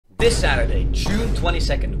This Saturday, June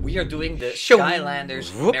 22nd, we are doing the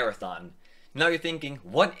Skylanders Marathon. Now you're thinking,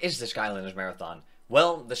 what is the Skylanders Marathon?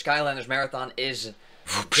 Well, the Skylanders Marathon is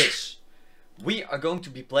this. We are going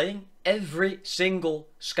to be playing every single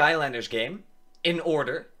Skylanders game in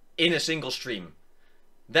order in a single stream.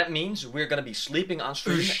 That means we're going to be sleeping on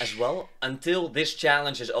stream as well until this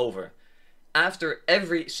challenge is over. After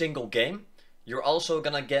every single game, you're also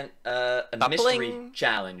going to get a mystery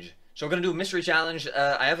challenge. So we're going to do a mystery challenge.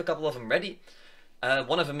 I have a couple of them ready.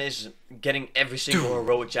 One of them is getting every single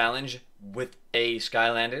heroic challenge with a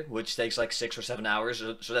Skylander, which takes like 6 or 7 hours,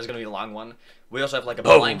 so that's going to be a long one. We also have like a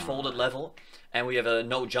blindfolded level, and we have a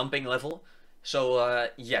no jumping level. So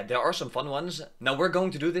yeah, there are some fun ones. Now we're going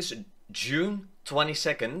to do this June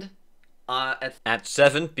 22nd at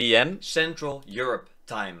 7 p.m. Central Europe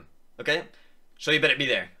time. Okay? So you better be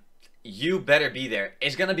there. You better be there.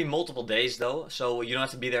 It's gonna be multiple days though, so you don't have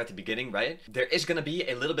to be there at the beginning, right? There is gonna be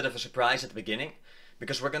a little bit of a surprise at the beginning,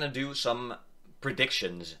 because we're gonna do some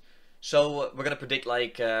predictions. So we're gonna predict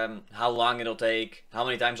like how long it'll take, how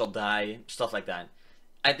many times I'll die, stuff like that.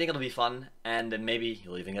 I think it'll be fun, and maybe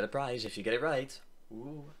you'll even get a prize if you get it right.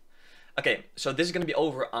 Ooh. Okay, so this is gonna be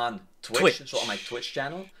over on Twitch, so on my Twitch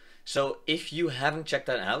channel. So if you haven't checked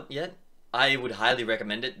that out yet, I would highly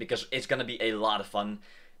recommend it, because it's gonna be a lot of fun.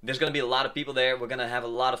 There's going to be a lot of people there. We're going to have a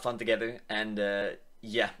lot of fun together. And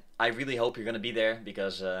yeah, I really hope you're going to be there,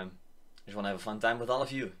 because I just want to have a fun time with all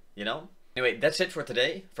of you, you know? Anyway, that's it for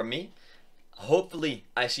today from me. Hopefully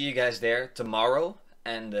I see you guys there tomorrow.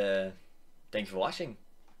 And thanks for watching.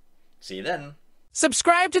 See you then.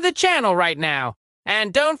 Subscribe to the channel right now.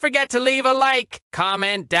 And don't forget to leave a like.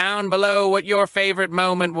 Comment down below what your favorite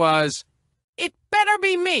moment was. It better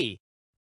be me.